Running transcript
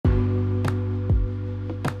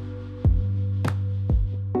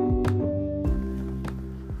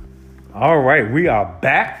All right, we are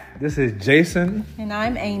back. This is Jason. And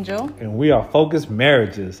I'm Angel. And we are Focused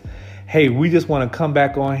Marriages. Hey, we just want to come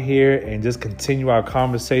back on here and just continue our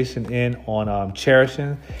conversation on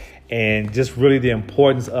cherishing and just really the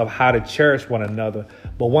importance of how to cherish one another.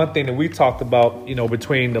 But one thing that we talked about,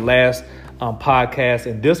 between the last podcast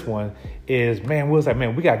and this one is, we was like,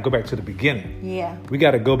 we got to go back to the beginning. Yeah. We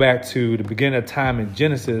got to go back to the beginning of time in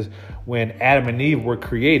Genesis when Adam and Eve were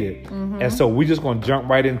created. Mm-hmm. And so we're just going to jump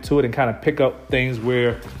right into it and kind of pick up things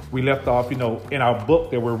where we left off, in our book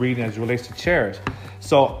that we're reading as it relates to cherish.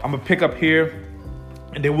 So I'm going to pick up here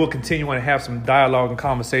and then we'll continue on and have some dialogue and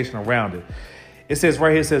conversation around it. It says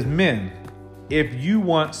right here, it says, men, if you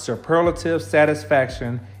want superlative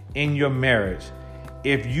satisfaction in your marriage,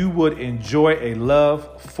 if you would enjoy a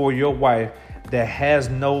love for your wife that has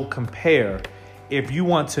no compare, if you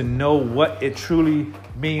want to know what it truly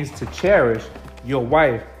means to cherish your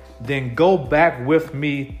wife, then go back with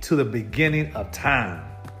me to the beginning of time.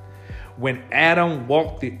 When Adam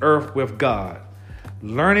walked the earth with God,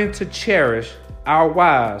 learning to cherish our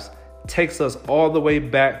wives takes us all the way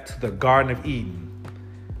back to the Garden of Eden.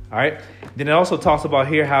 All right. Then it also talks about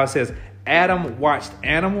here how it says Adam watched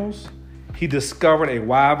animals. He discovered a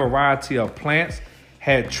wide variety of plants,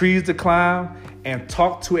 had trees to climb, and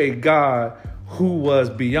talked to a God who was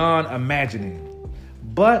beyond imagining.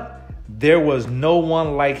 But there was no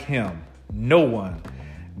one like him. No one.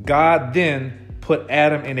 God then put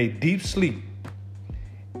Adam in a deep sleep.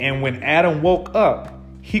 And when Adam woke up,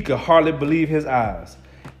 he could hardly believe his eyes.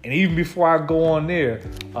 And even before I go on there,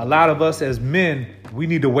 a lot of us as men, we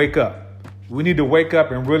need to wake up. We need to wake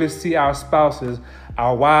up and really see our spouses,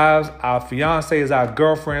 our wives, our fiancés, our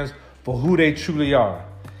girlfriends for who they truly are.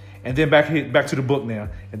 And then back to the book now.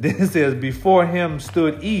 And then it says, before him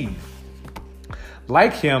stood Eve,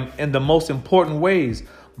 like him in the most important ways,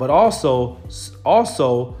 but also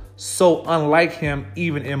so unlike him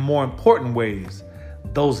even in more important ways.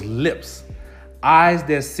 Those lips, eyes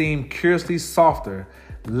that seemed curiously softer,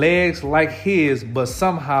 legs like his, but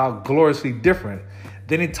somehow gloriously different.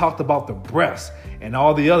 Then he talked about the breasts and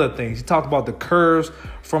all the other things. He talked about the curves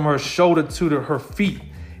from her shoulder to her feet.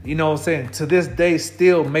 You know what I'm saying? To this day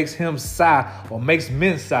still makes him sigh or makes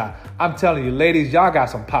men sigh. I'm telling you, ladies, y'all got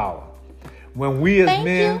some power. When we as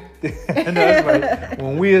men, that's right.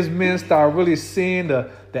 When we as men start really seeing the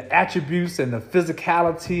attributes and the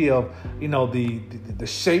physicality of, the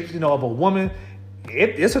shape, of a woman,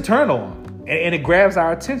 it's a turn on and it grabs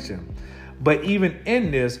our attention. But even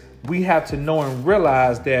in this, we have to know and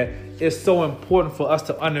realize that it's so important for us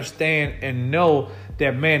to understand and know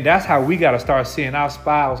that, man, that's how we got to start seeing our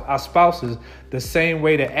spouses the same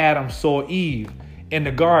way that Adam saw Eve in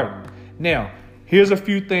the garden. Now, here's a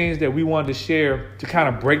few things that we wanted to share to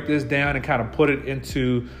kind of break this down and kind of put it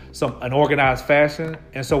into an organized fashion.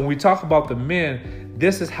 And so when we talk about the men,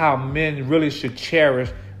 this is how men really should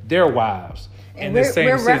cherish their wives. And we're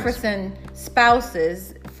referencing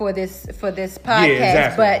spouses for this podcast,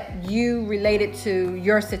 yeah, exactly. But you relate it to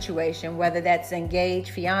your situation, whether that's engaged,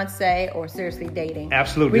 fiance, or seriously dating.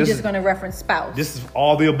 Absolutely. We're just going to reference spouse. This is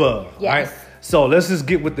all the above. Yes. Right? So let's just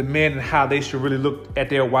get with the men and how they should really look at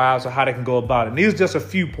their wives or how they can go about it. And these are just a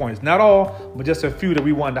few points, not all, but just a few that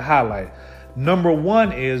we wanted to highlight. Number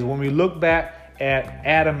one is when we look back at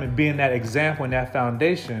Adam and being that example and that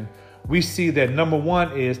foundation, we see that number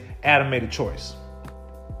one is Adam made a choice.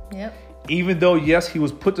 Yep. Even though, yes, he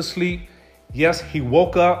was put to sleep. Yes, he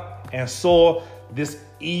woke up and saw this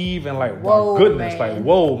Eve and like, whoa, my goodness, man. like,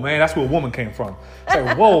 whoa, man, that's where a woman came from. It's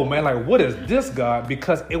like, whoa, man, like, what is this, God?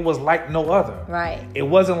 Because it was like no other. Right. It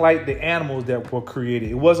wasn't like the animals that were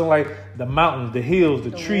created. It wasn't like the mountains, the hills,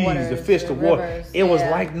 the trees, waters, the fish, the water. rivers, It was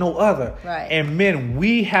like no other. Right. And men,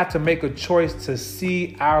 we have to make a choice to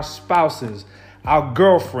see our spouses, our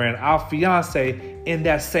girlfriend, our fiance in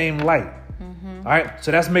that same light. Mm-hmm. All right.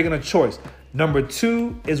 So that's making a choice. Number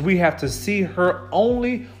two is we have to see her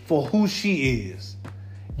only for who she is.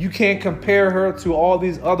 You can't compare her to all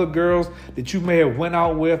these other girls that you may have went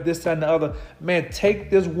out with, this, that, and the other. Man, take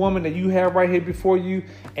this woman that you have right here before you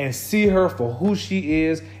and see her for who she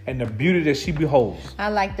is and the beauty that she beholds. I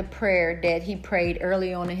like the prayer that he prayed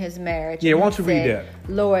early on in his marriage. Yeah, why don't you read that?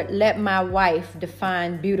 Lord, let my wife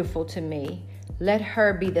define beautiful to me. Let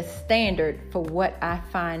her be the standard for what I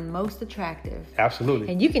find most attractive. Absolutely.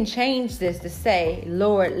 And you can change this to say,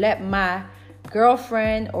 Lord, let my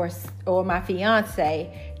girlfriend or my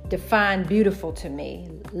fiance define beautiful to me.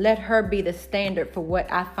 Let her be the standard for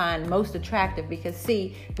what I find most attractive. Because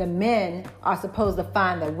see, the men are supposed to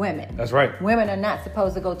find the women. That's right. Women are not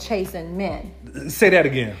supposed to go chasing men. Say that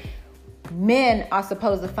again. Men are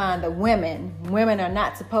supposed to find the women. Women are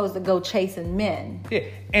not supposed to go chasing men. Yeah.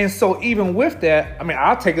 And so even with that, I mean,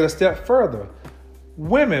 I'll take it a step further.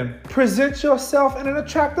 Women, present yourself in an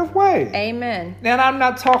attractive way. Amen. Now, I'm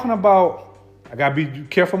not talking about, I got to be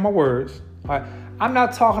careful with my words. All right? I'm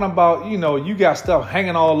not talking about, you got stuff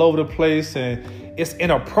hanging all over the place and it's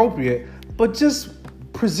inappropriate, but just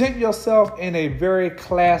present yourself in a very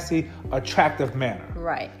classy, attractive manner.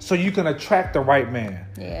 Right. So you can attract the right man.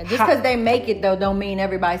 Yeah. Just because they make it, though, don't mean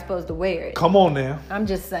everybody's supposed to wear it. Come on now. I'm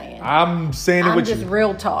just saying. I'm saying it with you. I'm just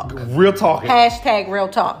real talk. Real talk. Hashtag real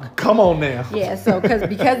talk. Come on now. Yeah, so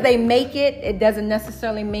because they make it, it doesn't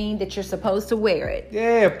necessarily mean that you're supposed to wear it.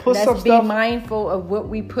 Yeah, put some Let's be stuff. mindful of what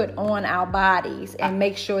we put on our bodies and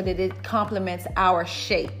make sure that it complements our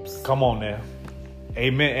shapes. Come on now.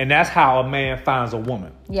 Amen. And that's how a man finds a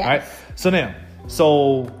woman. Yes. Right?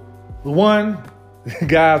 So one,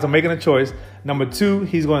 guys are making a choice. Number two,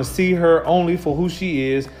 he's going to see her only for who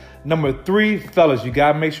she is. Number three, fellas, you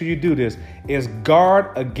got to make sure you do this, is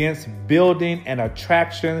guard against building an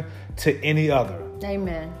attraction to any other.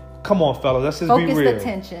 Amen. Come on, fellas, let's just be real. Focused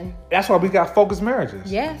attention. That's why we got focused marriages.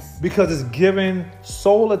 Yes. Because it's giving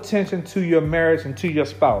sole attention to your marriage and to your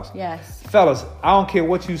spouse. Yes. Fellas, I don't care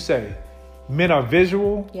what you say. Men are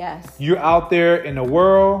visual. Yes. You're out there in the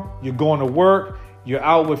world. You're going to work. You're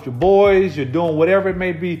out with your boys. You're doing whatever it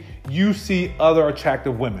may be. You see other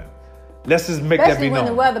attractive women. Let's just make Especially that be when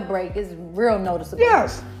known. the weather break is real noticeable.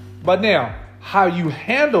 Yes. But now, how you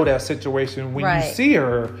handle that situation when you see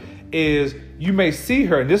her is you may see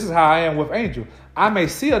her, and this is how I am with Angel. I may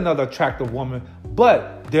see another attractive woman,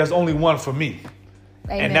 but there's only one for me.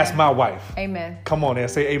 Amen. And that's my wife. Amen. Come on there.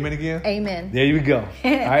 Say amen again. Amen. There you go.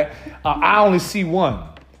 All right. I only see one.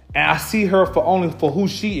 And I see her only for who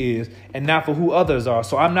she is and not for who others are.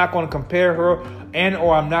 So I'm not going to compare her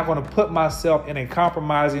or I'm not going to put myself in a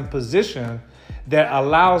compromising position that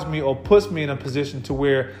allows me or puts me in a position to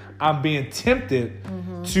where I'm being tempted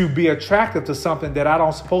to be attracted to something that I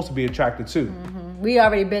don't supposed to be attracted to. Mm-hmm. We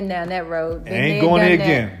already been down that road. Ain't going there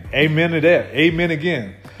again. Amen to that. Amen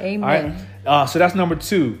again. Amen. All right? So that's number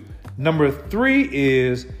two. Number three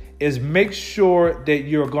is make sure that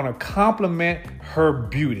you're going to compliment her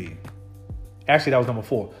beauty. Actually, that was number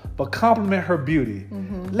four. But compliment her beauty.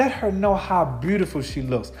 Let her know how beautiful she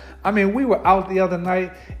looks. I mean, we were out the other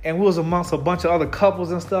night and we was amongst a bunch of other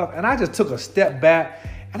couples and stuff. And I just took a step back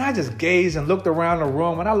and I just gazed and looked around the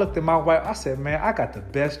room. And I looked at my wife. I said, man, I got the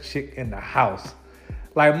best chick in the house.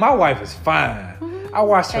 Like, my wife is fine. I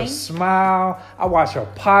watched her smile. I watched her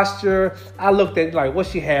posture. I looked at like what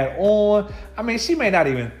she had on. I mean, she may not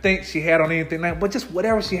even think she had on anything like, but just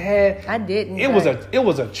whatever she had, I didn't. It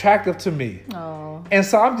was attractive to me. Oh. And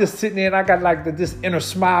so I'm just sitting there and I got like this inner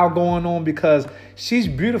smile going on because she's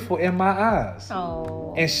beautiful in my eyes.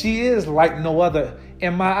 Oh. And she is like no other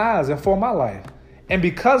in my eyes and for my life. And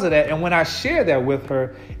because of that, and when I share that with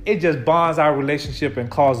her, it just bonds our relationship and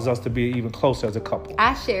causes us to be even closer as a couple.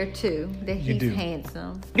 I share too that he's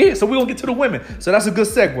handsome. Yeah, so we're going to get to the women. So that's a good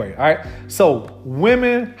segue, all right? So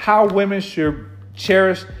women, how women should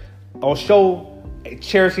cherish or show a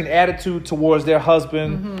cherishing attitude towards their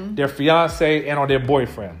husband, their fiance, and or their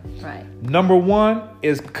boyfriend. Right. Number one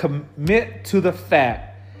is commit to the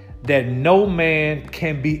fact that no man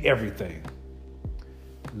can be everything.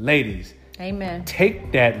 Ladies, amen.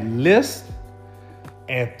 Take that list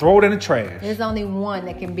and throw it in the trash. There's only one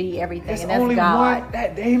that can be everything, There's and that's only God.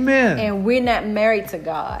 one. Amen. And we're not married to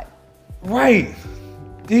God. Right.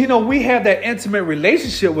 You know, we have that intimate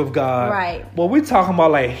relationship with God. Right. Well, we're talking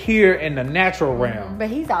about like here in the natural realm. But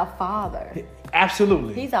he's our Father.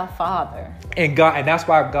 Absolutely. He's our Father. And that's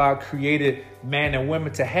why God created man and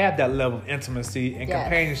women to have that level of intimacy and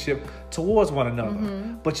companionship towards one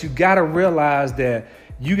another. But you got to realize that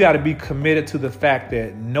you got to be committed to the fact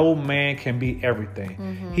that no man can be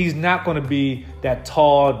everything. He's not going to be that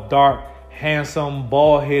tall, dark, handsome,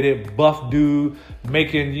 bald-headed, buff dude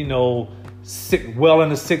making, well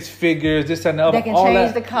into six figures, this and the other. They can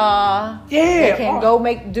change the car. Yeah. They can go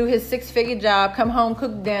do his 6-figure job, come home,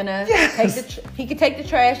 cook dinner. Yes. He can take the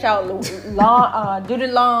trash out, lawn, do the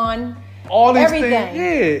lawn. All these everything.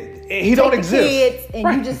 things. Yeah. He don't exist. Kids,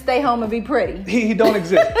 and you just stay home and be pretty. He don't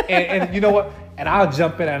exist. and you know what? And I'll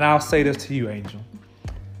jump in and I'll say this to you, Angel.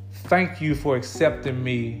 Thank you for accepting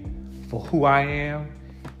me for who I am,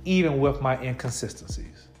 even with my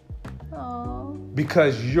inconsistencies. Aww.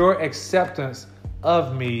 Because your acceptance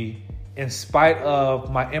of me, in spite of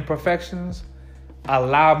my imperfections,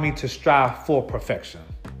 allowed me to strive for perfection.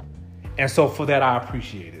 And so for that, I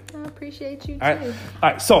appreciate it. I appreciate you too. All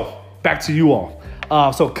right. So back to you all.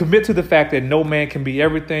 So commit to the fact that no man can be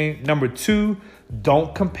everything. Number two,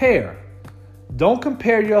 don't compare. Don't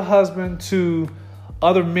compare your husband to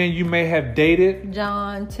other men you may have dated.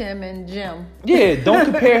 John, Tim, and Jim. Yeah, don't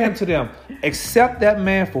compare him to them. Accept that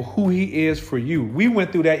man for who he is for you. We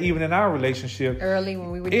went through that even in our relationship. Early when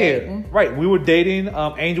we were dating. Right. We were dating.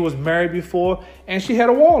 Angel was married before, and she had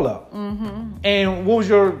a wall up. Mm-hmm. And what was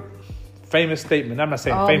your famous statement? I'm not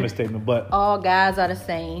saying famous statement, but all guys are the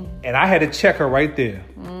same. And I had to check her right there.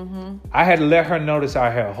 Mm-hmm. I had to let her notice I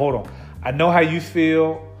had, hold on. I know how you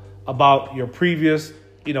feel about your previous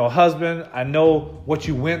husband. I know what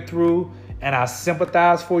you went through, and I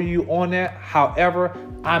sympathize for you on that. However,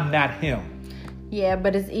 I'm not him. Yeah,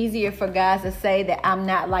 but it's easier for guys to say that I'm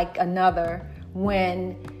not like another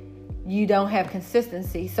when you don't have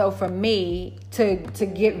consistency. So for me to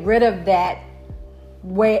get rid of that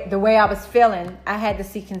the way I was feeling, I had to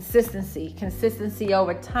see consistency. Consistency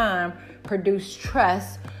over time produced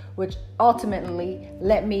trust, which ultimately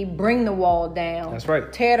let me bring the wall down. That's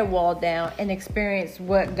right. Tear the wall down and experience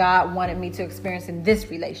what God wanted me to experience in this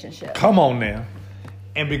relationship. Come on now.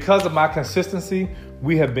 And because of my consistency,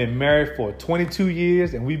 we have been married for 22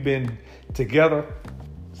 years and we've been together,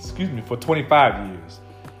 for 25 years.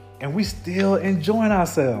 And we still enjoying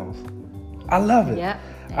ourselves. I love it. Yeah.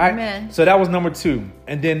 Amen. Right? So that was number 2.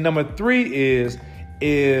 And then number 3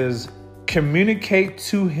 is communicate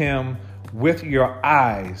to him with your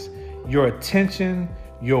eyes, your attention,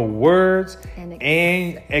 your words,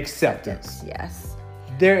 and acceptance. Yes.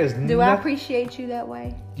 There is Do I appreciate you that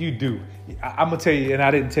way? You do. I'm going to tell you, and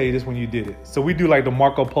I didn't tell you this when you did it. So we do like the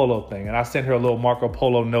Marco Polo thing. And I sent her a little Marco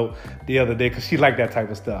Polo note the other day because she liked that type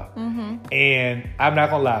of stuff. Mm-hmm. And I'm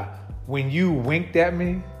not going to lie. When you winked at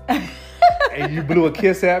me and you blew a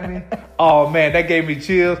kiss at me, oh, man, that gave me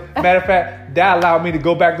chills. Matter of fact, that allowed me to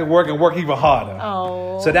go back to work and work even harder.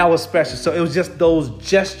 Oh. So that was special. So it was just those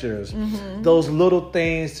gestures, those little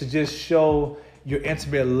things to just show your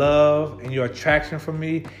intimate love and your attraction for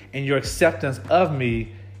me and your acceptance of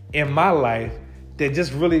me in my life that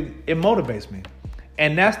just really, it motivates me.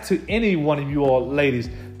 And that's to any one of you all ladies,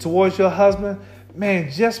 towards your husband, man,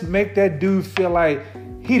 just make that dude feel like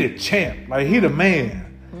he the champ, like he the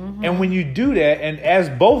man. Mm-hmm. And when you do that, and as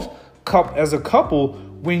a couple,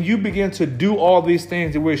 when you begin to do all these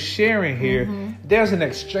things that we're sharing here, there's an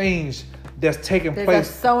exchange that's taking place. There's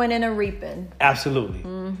a sowing and a reaping. Absolutely.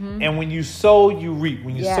 Mm-hmm. And when you sow, you reap.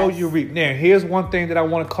 When you sow, you reap. Now, here's one thing that I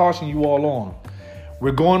want to caution you all on.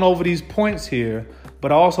 We're going over these points here,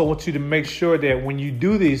 but I also want you to make sure that when you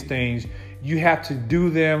do these things, you have to do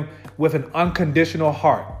them with an unconditional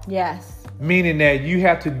heart. Yes. Meaning that you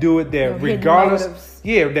have to do it that regardless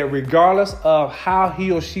of how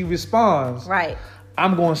he or she responds, right,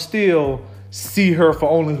 I'm going to still see her for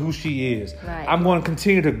only who she is. Right. I'm going to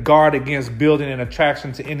continue to guard against building an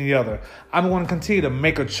attraction to any other. I'm going to continue to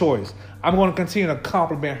make a choice. I'm going to continue to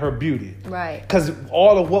compliment her beauty. Right. Because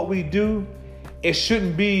all of what we do, it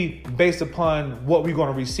shouldn't be based upon what we're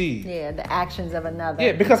going to receive. Yeah, the actions of another.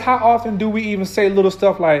 Yeah, because how often do we even say little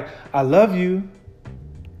stuff like, I love you,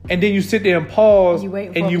 and then you sit there and pause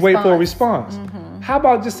and you wait for a response. Mm-hmm. How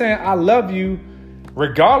about just saying, I love you,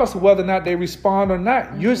 regardless of whether or not they respond or not?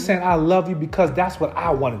 Mm-hmm. You're saying, I love you because that's what I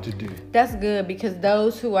wanted to do. That's good, because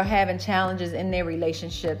those who are having challenges in their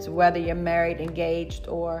relationships, whether you're married, engaged,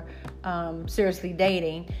 or seriously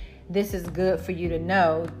dating, this is good for you to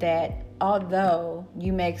know that although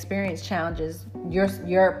you may experience challenges,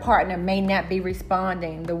 your partner may not be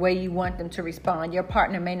responding the way you want them to respond. Your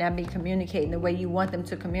partner may not be communicating the way you want them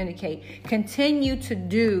to communicate. Continue to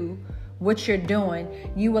do what you're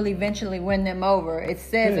doing. You will eventually win them over. It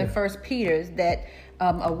says in 1 Peter that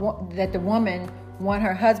that the woman won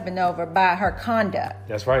her husband over by her conduct.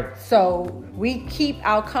 That's right. So we keep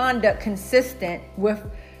our conduct consistent with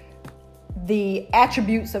the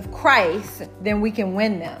attributes of Christ, then we can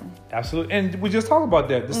win them. Absolutely. And we just talked about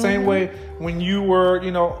that. The same way when you were,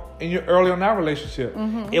 in your early on our relationship,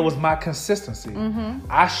 it was my consistency.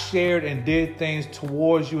 I shared and did things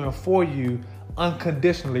towards you and for you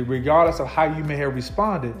unconditionally, regardless of how you may have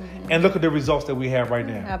responded. And look at the results that we have right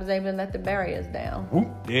now. I was able to let the barriers down. Whoop,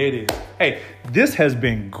 there it is. Hey, this has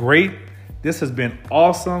been great. This has been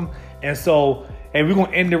awesome. And so, hey, we're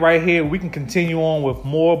going to end it right here. We can continue on with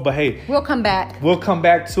more, but hey, we'll come back. We'll come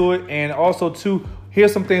back to it. And also, two,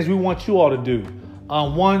 here's some things we want you all to do.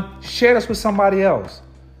 One, share this with somebody else.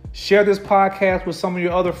 Share this podcast with some of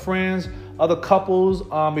your other friends, other couples.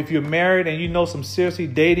 If you're married and you know some seriously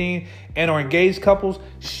dating and or engaged couples,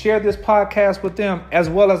 share this podcast with them as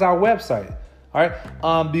well as our website. All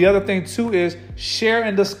right. The other thing, too, is share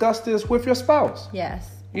and discuss this with your spouse. Yes.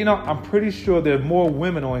 I'm pretty sure there are more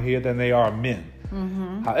women on here than there are men.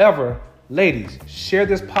 However, Ladies, share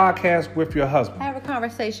this podcast with your husband. Have a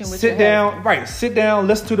conversation with Sit down,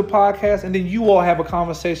 listen to the podcast, and then you all have a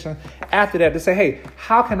conversation after that to say, hey,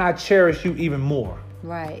 how can I cherish you even more?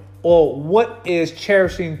 Right. Or what is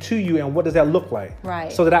cherishing to you and what does that look like?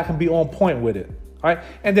 Right. So that I can be on point with it. All right.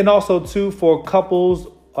 And then also, too, for couples,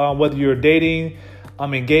 whether you're dating,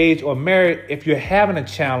 engaged or married, if you're having a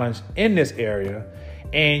challenge in this area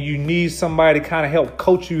and you need somebody to kind of help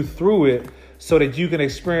coach you through it so that you can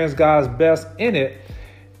experience God's best in it,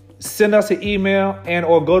 send us an email and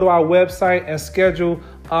or go to our website and schedule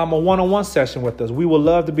a one-on-one session with us. We would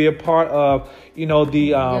love to be a part of, your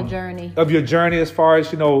journey as far as,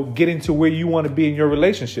 getting to where you want to be in your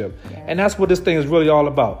relationship. Yes. And that's what this thing is really all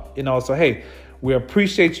about. So, hey, we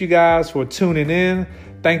appreciate you guys for tuning in.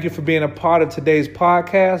 Thank you for being a part of today's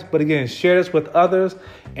podcast. But again, share this with others.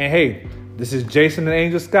 And hey, this is Jason and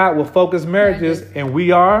Angel Scott with Focus Marriages, and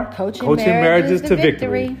we are coaching marriages to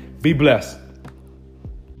victory. Be blessed.